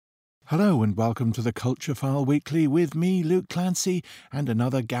Hello and welcome to the Culture File Weekly with me, Luke Clancy, and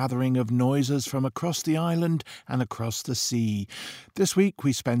another gathering of noises from across the island and across the sea. This week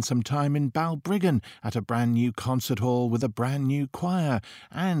we spend some time in Balbriggan at a brand new concert hall with a brand new choir,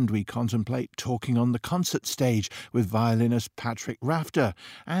 and we contemplate talking on the concert stage with violinist Patrick Rafter,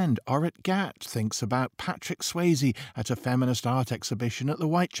 and Orit Gat thinks about Patrick Swayze at a feminist art exhibition at the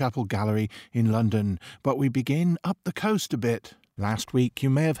Whitechapel Gallery in London. But we begin up the coast a bit. Last week you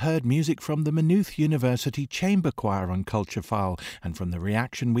may have heard music from the Maynooth University Chamber Choir on Culture File, and from the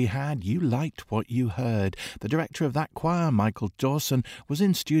reaction we had, you liked what you heard. The director of that choir, Michael Dawson, was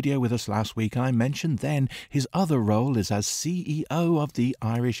in studio with us last week, and I mentioned then his other role is as CEO of the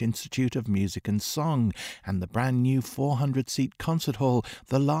Irish Institute of Music and Song, and the brand new 400-seat concert hall,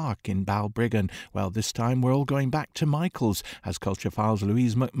 the Lark in Balbriggan. Well, this time we're all going back to Michael's, as Culture File's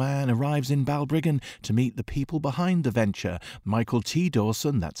Louise McMahon arrives in Balbriggan to meet the people behind the venture. Michael T.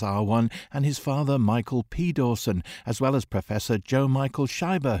 Dawson, that's our one, and his father Michael P. Dawson, as well as Professor Joe Michael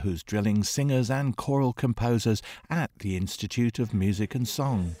Scheiber, who's drilling singers and choral composers at the Institute of Music and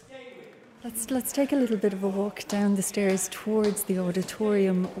Song. Let's take a little bit of a walk down the stairs towards the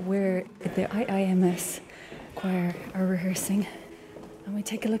auditorium where the IIMS choir are rehearsing. And we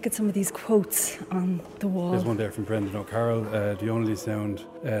take a look at some of these quotes on the wall. There's one there from Brendan O'Carroll. The only sound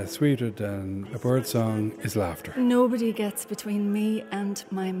sweeter than a bird song is laughter. Nobody gets between me and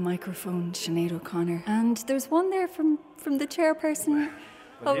my microphone, Sinead O'Connor. And there's one there from the chairperson.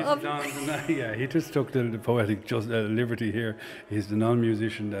 Yeah, he just took the poetic liberty here. He's the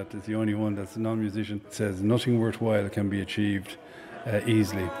non-musician that is the only one that's the non-musician. It says, nothing worthwhile can be achieved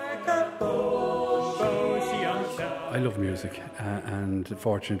easily. I love music, and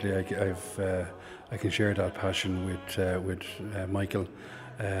fortunately, I can share that passion with Michael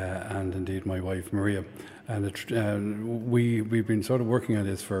and indeed my wife Maria. And we've been sort of working on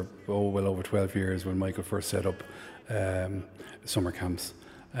this for well over 12 years. When Michael first set up summer camps.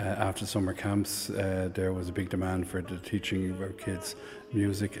 After summer camps, there was a big demand for the teaching of our kids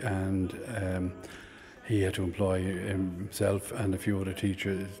music, and he had to employ himself and a few other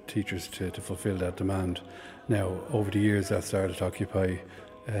teachers to fulfil that demand. Now, over the years, that started to occupy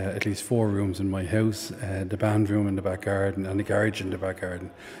at least 4 rooms in my house, the band room in the back garden and the garage in the back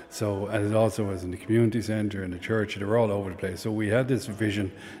garden. So, and it also was in the community centre and the church. They were all over the place. So we had this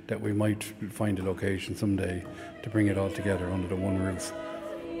vision that we might find a location someday to bring it all together under the one roof.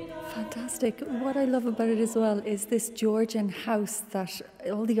 Fantastic. What I love about it as well is this Georgian house that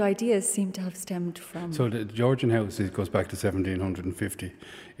all the ideas seem to have stemmed from. So the Georgian house goes back to 1750.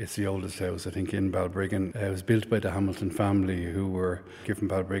 It's the oldest house, I think, in Balbriggan. It was built by the Hamilton family, who were given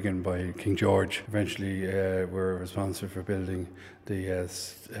Balbriggan by King George. Eventually were responsible for building the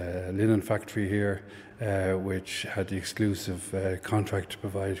linen factory here, which had the exclusive contract to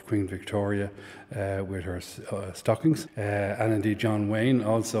provide Queen Victoria with her stockings. And indeed John Wayne,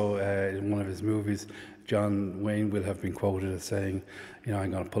 also in one of his movies, John Wayne will have been quoted as saying, you know,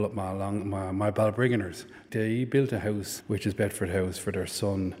 I'm going to pull up my Balbrigganers. They built a house, which is Bedford House, for their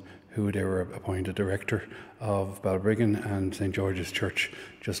son, who they were appointed director of Balbriggan and St. George's Church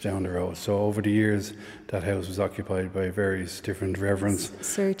just down the road. So over the years, that house was occupied by various different reverends.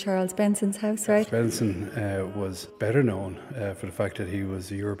 Sir Charles Benson's house, right? Benson was better known for the fact that he was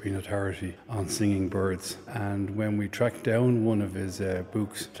the European authority on singing birds. And when we tracked down one of his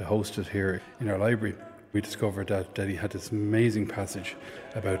books to host it here in our library, we discovered that he had this amazing passage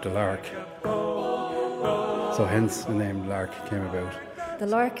about the lark. So hence the name Lark came about. The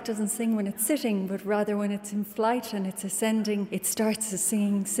lark doesn't sing when it's sitting, but rather when it's in flight and it's ascending, it starts a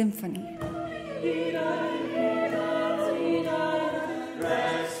singing symphony.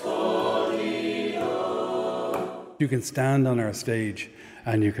 You can stand on our stage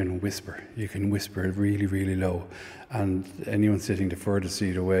and you can whisper. You can whisper really, really low. And anyone sitting the furthest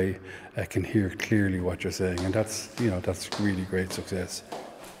seat away can hear clearly what you're saying. And that's really great success.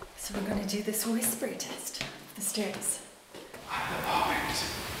 So we're going to do this whisper test. The stairs. At the moment,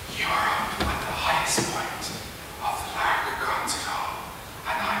 you're up at the highest point of the Lark concert hall,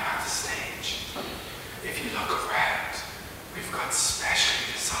 and I'm at the stage. If you look around, we've got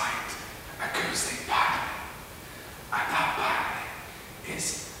specially designed acoustic paneling, and that paneling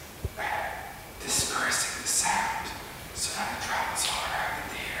is dispersing the sound so that it travels all around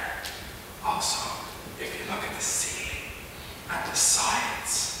in the air. Also, if you look at the ceiling and the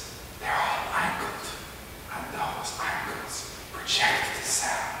sides, they're all angled, and those angles project the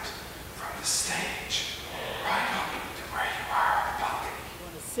sound from the stage right up to where you are on the balcony. You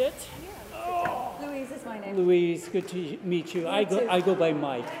want to sit? Oh. Louise is my name. Louise, good to meet you. I go by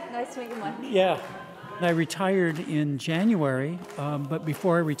Mike. Nice to meet you, Mike. Yeah. I retired in January, but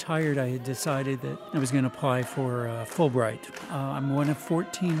before I retired, I had decided that I was going to apply for Fulbright. I'm one of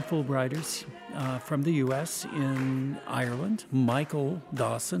 14 Fulbrighters from the U.S. in Ireland. Michael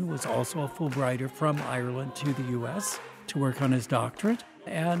Dawson was also a Fulbrighter from Ireland to the U.S. to work on his doctorate.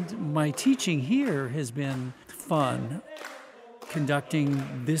 And my teaching here has been fun.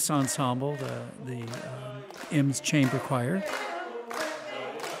 Conducting this ensemble, the IIMS Chamber Choir.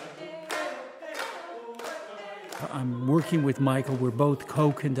 I'm working with Michael. We're both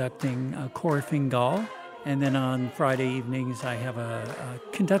co-conducting Cor Fingal. And then on Friday evenings, I have a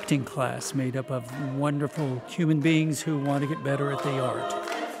conducting class made up of wonderful human beings who want to get better at the art.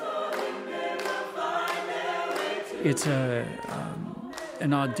 It's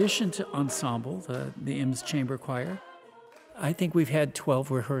an audition to ensemble, the IIMS Chamber Choir. I think we've had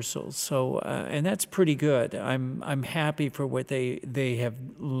 12 rehearsals, so and that's pretty good. I'm happy for what they have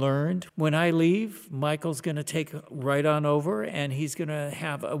learned. When I leave, Michael's going to take right on over, and he's going to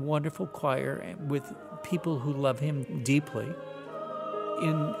have a wonderful choir with people who love him deeply.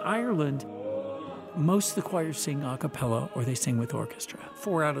 In Ireland, most of the choirs sing a cappella or they sing with orchestra.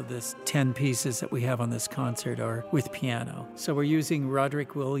 4 out of the 10 pieces that we have on this concert are with piano. So we're using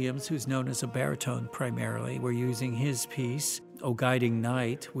Roderick Williams, who's known as a baritone primarily. We're using his piece, O Guiding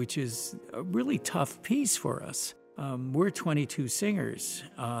Night, which is a really tough piece for us. We're 22 singers,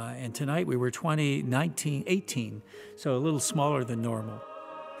 and tonight we were 18, so a little smaller than normal.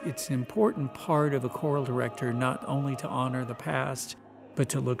 It's an important part of a choral director not only to honor the past, but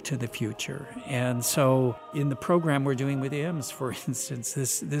to look to the future. And so in the program we're doing with IIMS, for instance,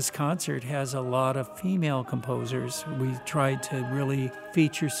 this concert has a lot of female composers. We tried to really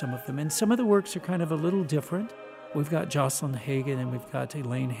feature some of them. And some of the works are kind of a little different. We've got Jocelyn Hagan, and we've got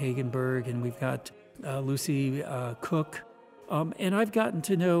Elaine Hagenberg, and we've got Lucy Cook. And I've gotten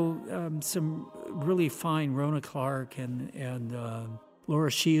to know some really fine Rona Clark and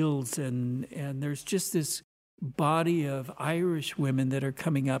Laura Shields, and there's just this body of Irish women that are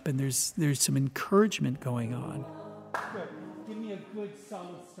coming up, and there's some encouragement going on. Good. Give me a good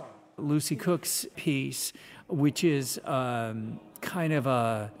solid start. Lucy Cook's piece, which is kind of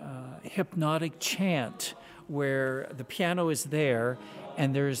a hypnotic chant where the piano is there,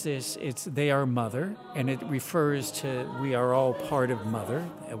 and there's this, it's They Are Mother, and it refers to we are all part of Mother,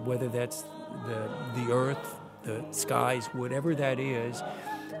 whether that's the earth, the skies, whatever that is,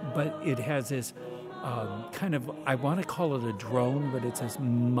 but it has this kind of, I want to call it a drone, but it says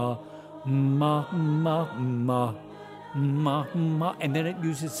ma, ma, ma, ma, ma, ma, and then it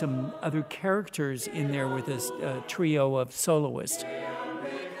uses some other characters in there with this trio of soloists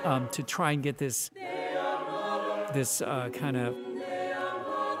to try and get this kind of,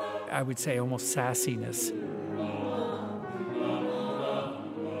 I would say, almost sassiness.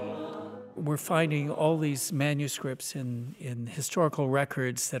 We're finding all these manuscripts in historical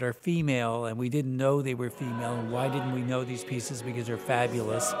records that are female, and we didn't know they were female. And why didn't we know these pieces? Because they're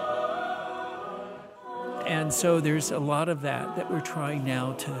fabulous. And so there's a lot of that we're trying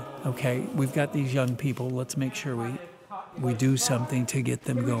now to, okay, we've got these young people, let's make sure we do something to get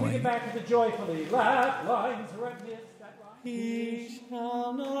them going. Get back to the joyfully laugh lines, right here. He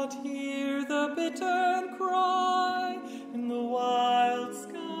shall not hear the bittern cry in the wild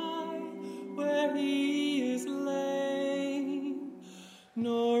sky where he is lain,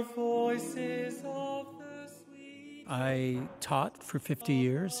 nor voices of the sweet. I taught for 50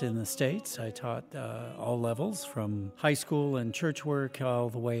 years in the States. I taught all levels, from high school and church work all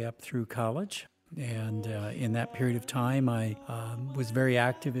the way up through college. And in that period of time, I was very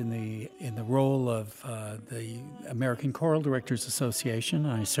active in the role of the American Choral Directors Association.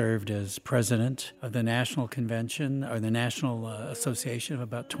 I served as president of the National Convention, or the National Association of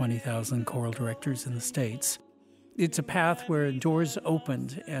about 20,000 choral directors in the States. It's a path where doors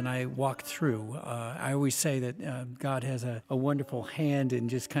opened and I walked through. I always say that God has a wonderful hand in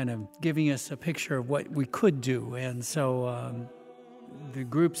just kind of giving us a picture of what we could do. And so the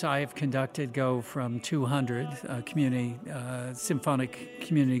groups I have conducted go from 200 symphonic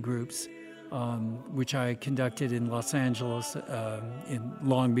community groups, which I conducted in Los Angeles, in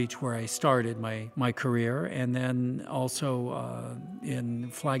Long Beach, where I started my career, and then also in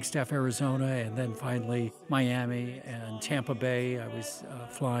Flagstaff, Arizona, and then finally Miami and Tampa Bay. I was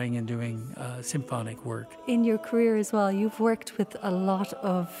flying and doing symphonic work. In your career as well, you've worked with a lot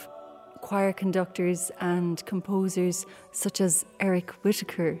of choir conductors and composers such as Eric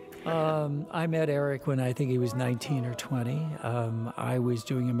Whitacre. I met Eric when I think he was 19 or 20. I was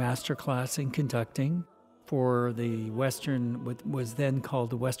doing a master class in conducting for the Western, what was then called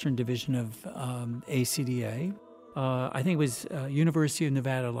the Western Division of ACDA. I think it was University of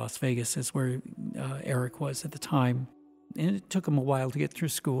Nevada, Las Vegas is where Eric was at the time. And it took him a while to get through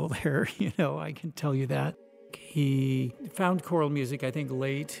school there, I can tell you that. He found choral music, I think,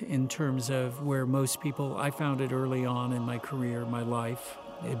 late in terms of where most people, I found it early on in my career, my life.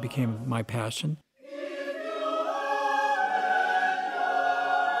 It became my passion.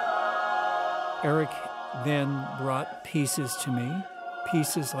 Eric then brought pieces to me,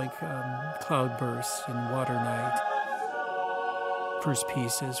 pieces like Cloudburst and Water Night. First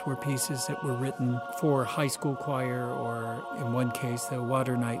pieces were pieces that were written for high school choir, or in one case, the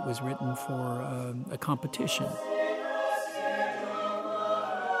Water Night was written for a competition.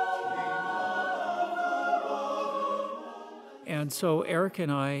 And so Eric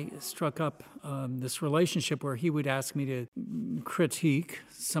and I struck up this relationship where he would ask me to critique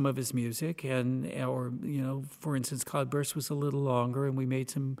some of his music, for instance, Cloudburst was a little longer, and we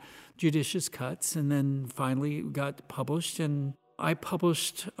made some judicious cuts, and then finally it got published. And I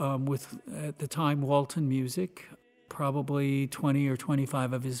published with, at the time, Walton Music, probably 20 or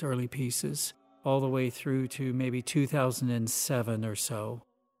 25 of his early pieces, all the way through to maybe 2007 or so.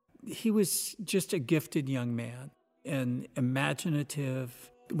 He was just a gifted young man and imaginative.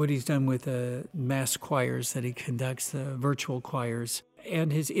 What he's done with the mass choirs that he conducts, the virtual choirs,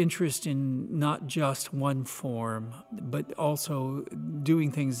 and his interest in not just one form, but also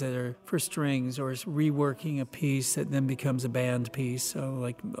doing things that are for strings, or reworking a piece that then becomes a band piece, so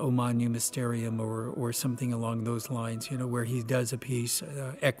like O Magnum Mysterium or something along those lines, where he does a piece,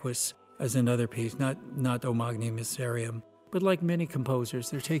 Equus as another piece, not O Magnum Mysterium. But like many composers,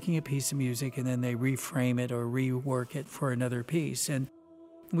 they're taking a piece of music and then they reframe it or rework it for another piece. And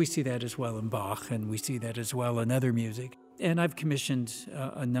we see that as well in Bach, and we see that as well in other music. And I've commissioned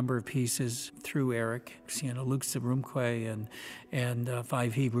a number of pieces through Eric, Lux Rumque and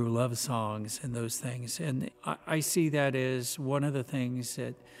 5 Hebrew love songs and those things. And I see that as one of the things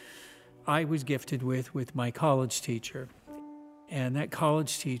that I was gifted with my college teacher. And that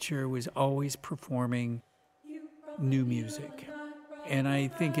college teacher was always performing new music. And I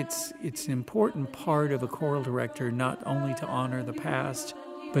think it's an important part of a choral director not only to honor the past,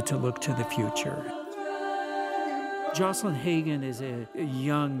 but to look to the future. Jocelyn Hagan is a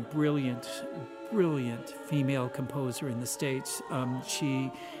young, brilliant female composer in the States.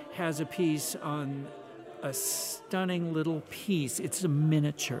 She has a piece on a stunning little piece. It's a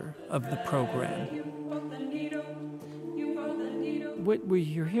miniature of the program. What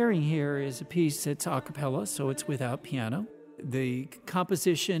you're hearing here is a piece that's a cappella, so it's without piano. The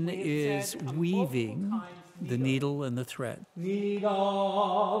composition is weaving the needle and the thread.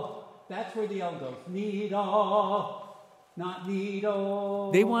 Needle. That's where the L goes. Needle, not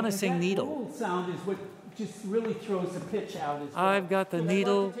needle. They want to sing needle. That old sound is what just really throws the pitch out. As well. I've got the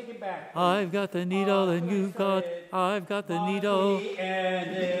needle. I've got the needle, and you've got. I've got the needle.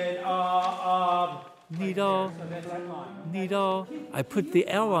 Needle. Needle. I put the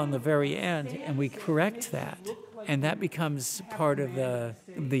L on the very end, and we correct that, and that becomes part of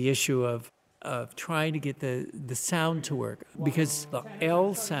the issue of trying to get the sound to work, because the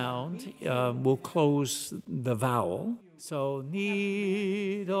L sound will close the vowel. So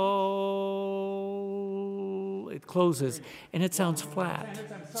needle, it closes and it sounds flat.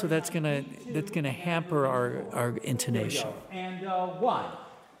 So that's gonna hamper our intonation. And one.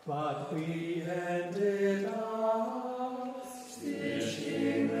 But we ended up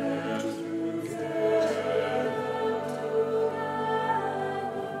stitching them together.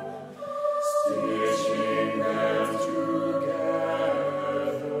 Stitching them together.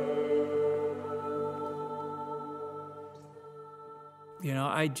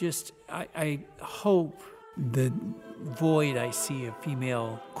 I hope the void I see of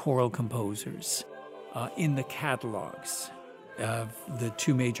female choral composers in the catalogs of the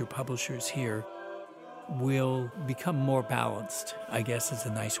two major publishers here will become more balanced, I guess is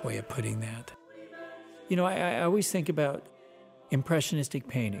a nice way of putting that. I always think about impressionistic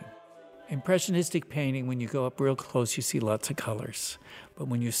painting. Impressionistic painting, when you go up real close, you see lots of colors. But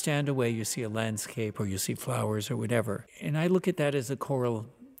when you stand away, you see a landscape or you see flowers or whatever. And I look at that as a choral,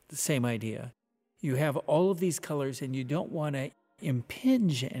 the same idea. You have all of these colors and you don't want to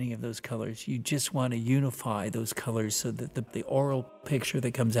impinge any of those colors. You just want to unify those colors so that the oral picture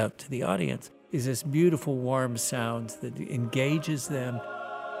that comes out to the audience is this beautiful, warm sound that engages them,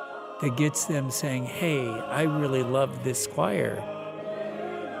 that gets them saying, hey, I really love this choir.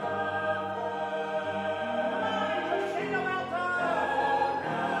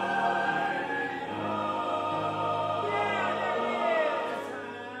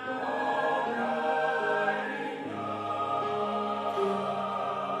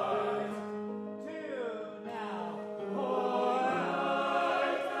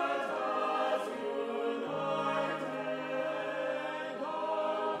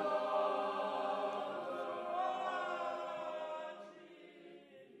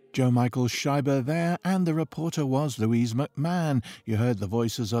 Joe Michael Scheiber there, and the reporter was Louise McMahon. You heard the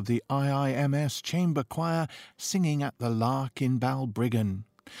voices of the IIMS Chamber Choir singing at the Lark in Balbriggan.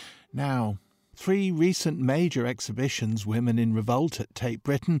 Now, 3 recent major exhibitions, Women in Revolt at Tate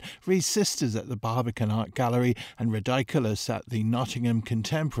Britain, Rees Sisters at the Barbican Art Gallery and Ridiculous at the Nottingham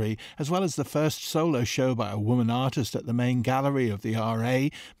Contemporary, as well as the first solo show by a woman artist at the main gallery of the RA,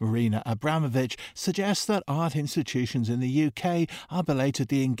 Marina Abramovich, suggest that art institutions in the UK are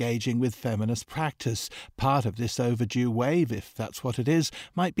belatedly engaging with feminist practice. Part of this overdue wave, if that's what it is,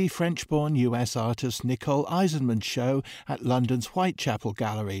 might be French-born US artist Nicole Eisenman's show at London's Whitechapel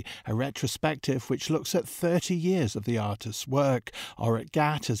Gallery, a retrospective which looks at 30 years of the artist's work. Orit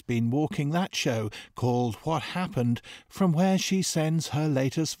Gat has been walking that show, called What Happened, from where she sends her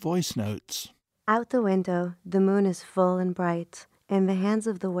latest voice notes. Out the window, the moon is full and bright, and the hands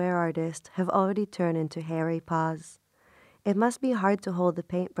of the wear artist have already turned into hairy paws. It must be hard to hold the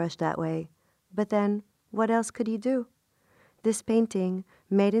paintbrush that way, but then, what else could he do? This painting,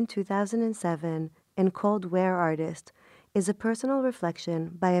 made in 2007 and called Wear Artist, is a personal reflection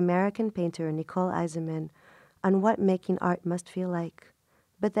by American painter Nicole Eisenman on what making art must feel like.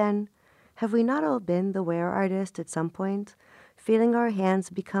 But then, have we not all been the wear artist at some point, feeling our hands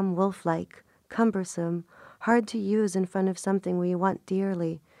become wolf-like, cumbersome, hard to use in front of something we want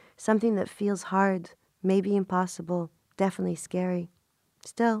dearly, something that feels hard, maybe impossible, definitely scary?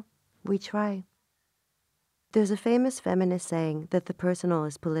 Still, we try. There's a famous feminist saying that the personal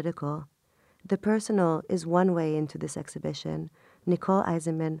is political. The personal is one way into this exhibition, Nicole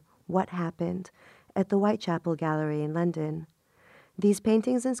Eisenman, What Happened, at the Whitechapel Gallery in London. These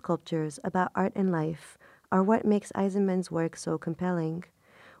paintings and sculptures about art and life are what makes Eisenman's work so compelling.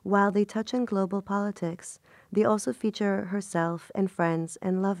 While they touch on global politics, they also feature herself and friends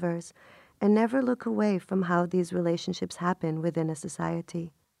and lovers, and never look away from how these relationships happen within a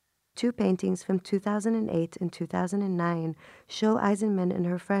society. 2 paintings from 2008 and 2009 show Eisenman and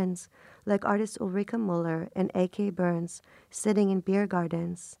her friends, like artists Ulrika Muller and A.K. Burns, sitting in beer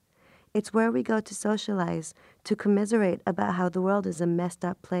gardens. It's where we go to socialize, to commiserate about how the world is a messed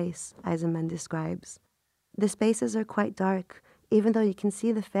up place, Eisenman describes. The spaces are quite dark, even though you can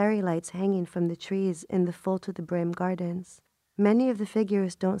see the fairy lights hanging from the trees in the full-to-the-brim gardens. Many of the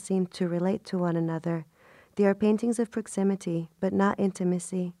figures don't seem to relate to one another. They are paintings of proximity, but not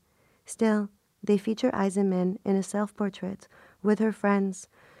intimacy. Still, they feature Eisenman in a self-portrait with her friends,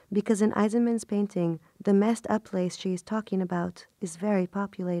 because in Eisenman's painting, the messed-up place she is talking about is very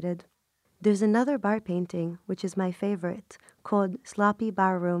populated. There's another bar painting, which is my favorite, called Sloppy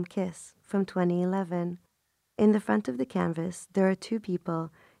Barroom Kiss from 2011. In the front of the canvas, there are 2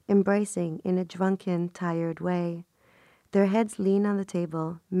 people embracing in a drunken, tired way. Their heads lean on the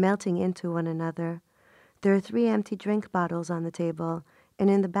table, melting into one another. There are 3 empty drink bottles on the table, and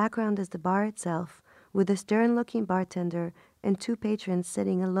in the background is the bar itself, with a stern-looking bartender and 2 patrons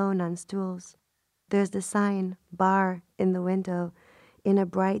sitting alone on stools. There's the sign, bar, in the window, in a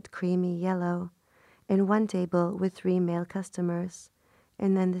bright, creamy yellow, and 1 table with 3 male customers,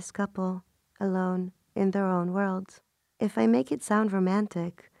 and then this couple, alone, in their own world. If I make it sound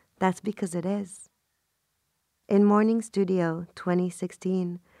romantic, that's because it is. In Morning Studio,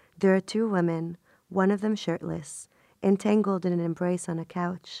 2016, there are 2 women, one of them shirtless, entangled in an embrace on a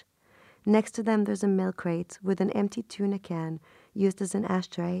couch. Next to them there's a milk crate with an empty tuna can used as an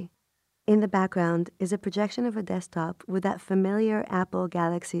ashtray. In the background is a projection of a desktop with that familiar Apple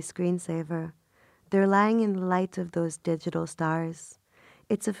Galaxy screensaver. They're lying in the light of those digital stars.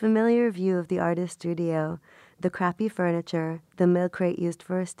 It's a familiar view of the artist's studio, the crappy furniture, the milk crate used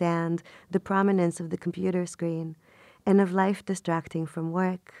for a stand, the prominence of the computer screen, and of life distracting from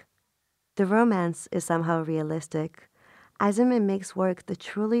work. The romance is somehow realistic. Eisenman makes work that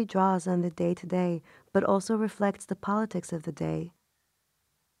truly draws on the day-to-day, but also reflects the politics of the day.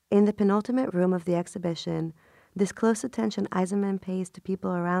 In the penultimate room of the exhibition, this close attention Eisenman pays to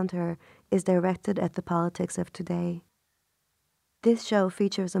people around her is directed at the politics of today. This show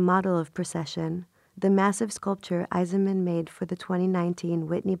features a model of procession, the massive sculpture Eisenman made for the 2019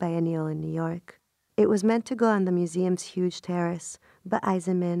 Whitney Biennial in New York. It was meant to go on the museum's huge terrace, but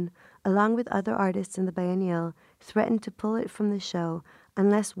Eisenman, along with other artists in the biennial, threatened to pull it from the show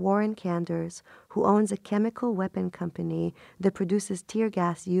unless Warren Kanders, who owns a chemical weapon company that produces tear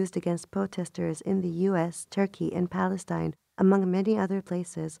gas used against protesters in the U.S., Turkey, and Palestine, among many other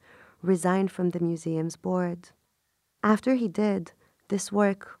places, resigned from the museum's board. After he did, this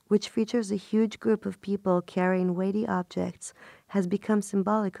work, which features a huge group of people carrying weighty objects, has become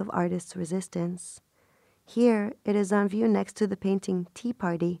symbolic of artists' resistance. Here, it is on view next to the painting Tea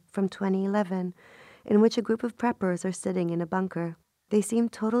Party from 2011, in which a group of preppers are sitting in a bunker. They seem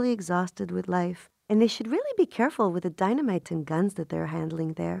totally exhausted with life, and they should really be careful with the dynamite and guns that they're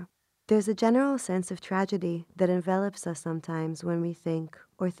handling there. There's a general sense of tragedy that envelops us sometimes when we think,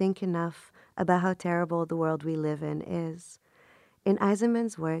 or think enough, about how terrible the world we live in is. In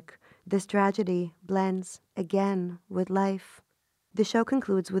Eisenman's work, this tragedy blends, again, with life. The show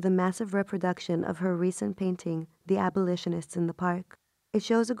concludes with a massive reproduction of her recent painting, The Abolitionists in the Park. It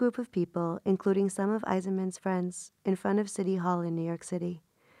shows a group of people, including some of Eisenman's friends, in front of City Hall in New York City.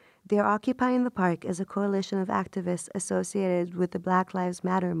 They are occupying the park as a coalition of activists associated with the Black Lives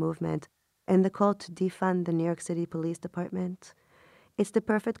Matter movement and the call to defund the New York City Police Department. It's the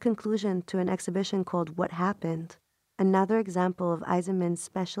perfect conclusion to an exhibition called What Happened, another example of Eisenman's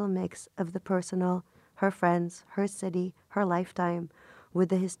special mix of the personal, her friends, her city, her lifetime, with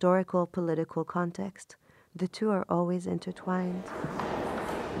the historical political context. The two are always intertwined.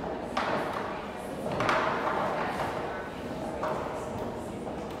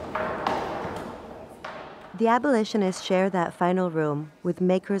 The abolitionists share that final room with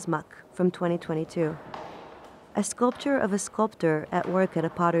Maker's Muck from 2022, a sculpture of a sculptor at work at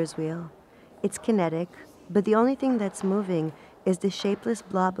a potter's wheel. It's kinetic, but the only thing that's moving is the shapeless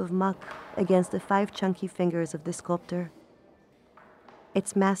blob of muck against the 5 chunky fingers of the sculptor.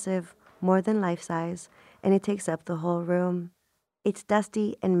 It's massive, more than life-size, and it takes up the whole room. It's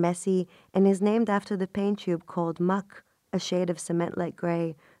dusty and messy and is named after the paint tube called muck, a shade of cement-like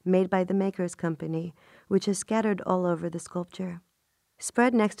gray made by the Makers Company, which is scattered all over the sculpture.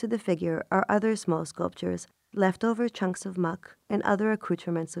 Spread next to the figure are other small sculptures, leftover chunks of muck, and other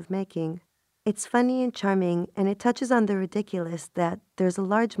accoutrements of making. It's funny and charming, and it touches on the ridiculous that there's a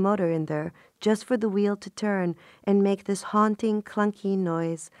large motor in there just for the wheel to turn and make this haunting, clunky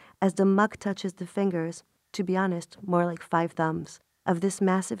noise as the muck touches the fingers, to be honest, more like 5 thumbs, of this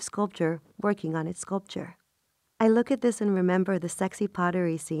massive sculpture working on its sculpture. I look at this and remember the sexy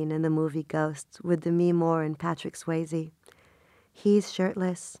pottery scene in the movie Ghosts with Demi Moore and Patrick Swayze. He's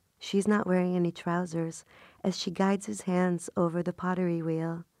shirtless, she's not wearing any trousers, as she guides his hands over the pottery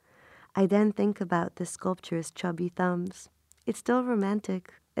wheel. I then think about the sculpture's chubby thumbs. It's still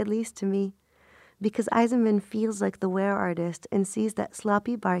romantic, at least to me, because Eisenman feels like the wear artist and sees that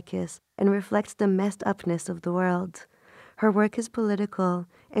sloppy bar kiss and reflects the messed upness of the world. Her work is political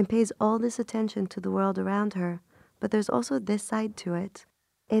and pays all this attention to the world around her, but there's also this side to it.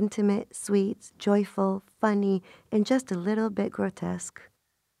 Intimate, sweet, joyful, funny, and just a little bit grotesque.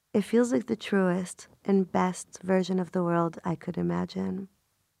 It feels like the truest and best version of the world I could imagine.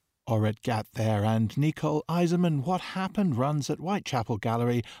 Orit Gat there, and Nicole Eisenman, What Happened runs at Whitechapel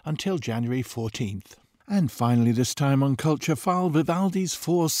Gallery until January 14th. And finally this time on Culture File, Vivaldi's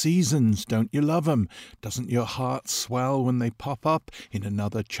 4 Seasons. Don't you love 'em? Doesn't your heart swell when they pop up in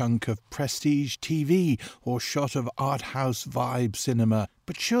another chunk of prestige TV or shot of art house vibe cinema?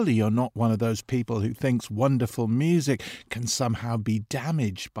 But surely you're not one of those people who thinks wonderful music can somehow be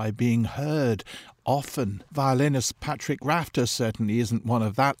damaged by being heard often. Violinist Patrick Rafter certainly isn't one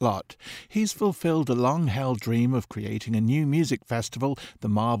of that lot. He's fulfilled a long-held dream of creating a new music festival, the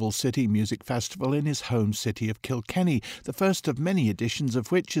Marble City Music Festival in his home city of Kilkenny, the first of many editions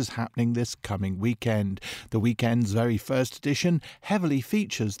of which is happening this coming weekend. The weekend's very first edition heavily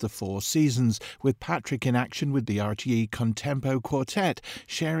features the 4 Seasons, with Patrick in action with the RTE Contempo Quartet,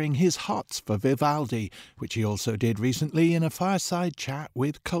 sharing his hots for Vivaldi, which he also did recently in a fireside chat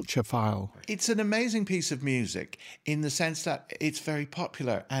with Culture File. It's an amazing piece of music in the sense that it's very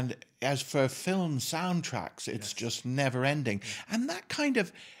popular, and as for film soundtracks, it's just never ending. And that kind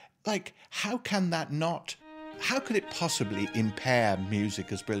of, like, how could it possibly impair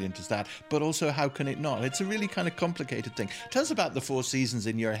music as brilliant as that? But also, how can it not? It's a really kind of complicated thing. Tell us about the 4 Seasons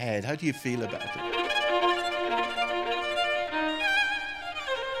in your head. How do you feel about it?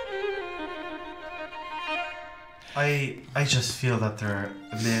 I just feel that they're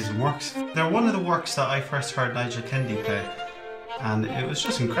amazing works. They're one of the works that I first heard Nigel Kennedy play, and it was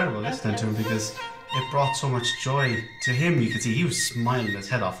just incredible listening to him because it brought so much joy to him. You could see he was smiling his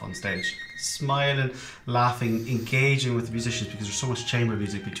head off on stage, smiling, laughing, engaging with the musicians, because there's so much chamber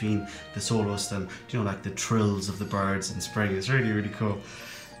music between the soloist and, you know, like the trills of the birds in spring. It's really, really cool.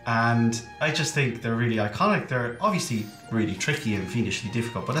 And I just think they're really iconic. They're obviously really tricky and fiendishly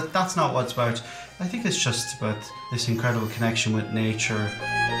difficult, but that's not what it's about. I think it's just about this incredible connection with nature.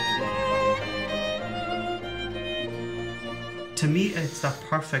 To me, it's that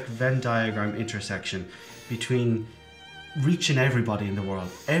perfect Venn diagram intersection between reaching everybody in the world.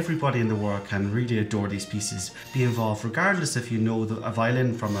 Everybody in the world can really adore these pieces, be involved, regardless if you know a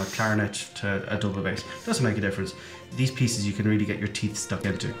violin from a clarinet to a double bass. It doesn't make a difference. These pieces you can really get your teeth stuck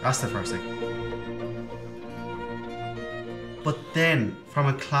into. That's the first thing. But then, from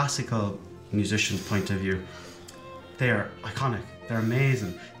a classical musician's point of view, they're iconic, they're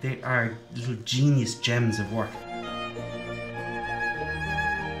amazing, they are little genius gems of work.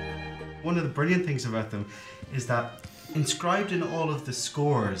 One of the brilliant things about them is that inscribed in all of the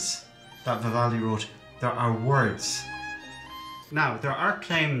scores that Vivaldi wrote, there are words. Now, there are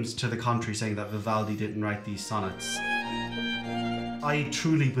claims to the contrary saying that Vivaldi didn't write these sonnets. I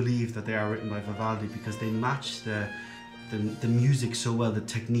truly believe that they are written by Vivaldi because they match the music so well, the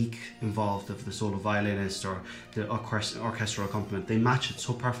technique involved of the solo violinist or the orchestral accompaniment. They match it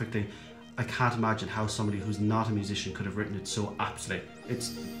so perfectly. I can't imagine how somebody who's not a musician could have written it so aptly.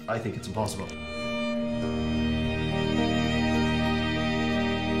 I think it's impossible.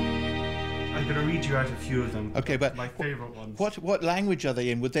 I'm going to read you out a few of them. Okay, but my favourite ones. What language are they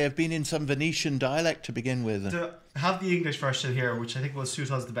in? Would they have been in some Venetian dialect to begin with? I have the English version here, which I think will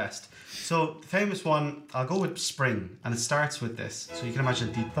suit us the best. So, the famous one, I'll go with Spring, and it starts with this. So you can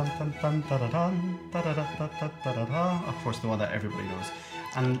imagine the dun dun dun da da dun da da da da da da da. Of course, the one that everybody knows.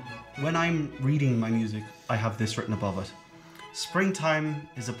 And when I'm reading my music, I have this written above it. Springtime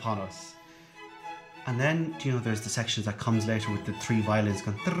is upon us. And then, there's the sections that comes later with the three violins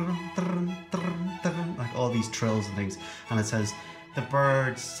going like all these trills and things. And it says, the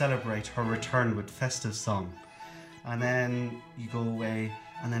birds celebrate her return with festive song. And then you go away,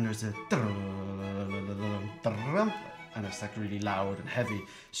 and then there's a and it's like really loud and heavy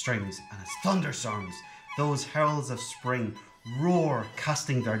strings, and it's thunderstorms. Those heralds of spring roar,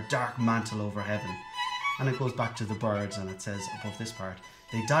 casting their dark mantle over heaven. And it goes back to the birds, and it says above this part,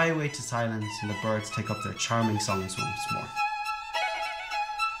 they die away to silence, and the birds take up their charming songs once more.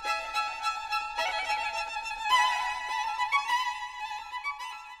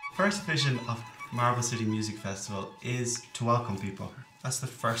 First vision of Marble City Music Festival is to welcome people. That's the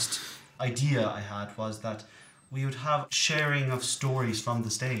first idea I had, was that we would have sharing of stories from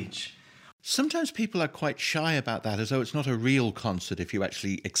the stage. Sometimes people are quite shy about that, as though it's not a real concert if you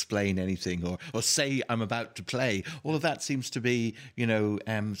actually explain anything or say I'm about to play. All of that seems to be,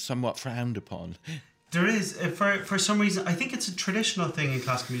 somewhat frowned upon. There is, for some reason, I think it's a traditional thing in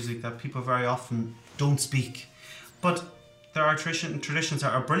classical music that people very often don't speak. But there are traditions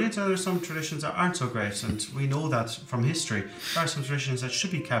that are brilliant, and there are some traditions that aren't so great, and we know that from history. There are some traditions that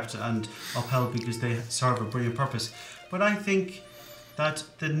should be kept and upheld because they serve a brilliant purpose. But I think that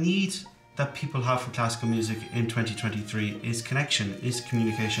the need that people have for classical music in 2023 is connection, is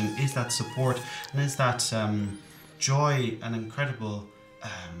communication, is that support, and is that joy and incredible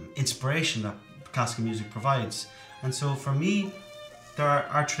inspiration that classical music provides. And so for me, there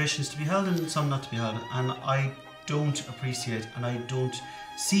are traditions to be held and some not to be held, and I don't appreciate and I don't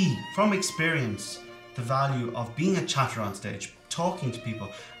see from experience the value of being a chatter on stage, talking to people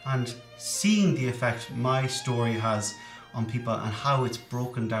and seeing the effect my story has on people and how it's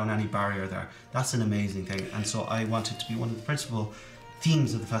broken down any barrier there. That's an amazing thing. And so I want it to be one of the principal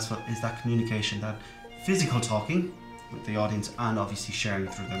themes of the festival, is that communication, that physical talking with the audience and obviously sharing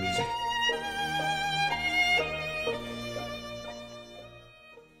through their music.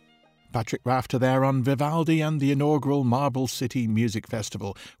 Patrick Rafter there on Vivaldi and the inaugural Marble City Music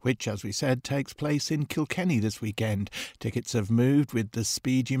Festival, which, as we said, takes place in Kilkenny this weekend. Tickets have moved with the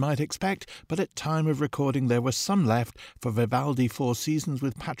speed you might expect, but at time of recording there were some left for Vivaldi Four Seasons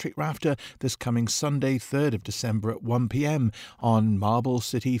with Patrick Rafter this coming Sunday, 3rd of December at 1 p.m. on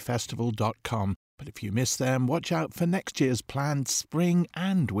marblecityfestival.com. But if you miss them, watch out for next year's planned spring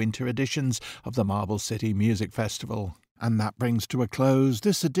and winter editions of the Marble City Music Festival. And that brings to a close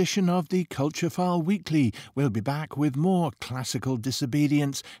this edition of the Culture File Weekly. We'll be back with more classical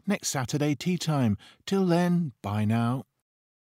disobedience next Saturday tea time. Till then, bye now.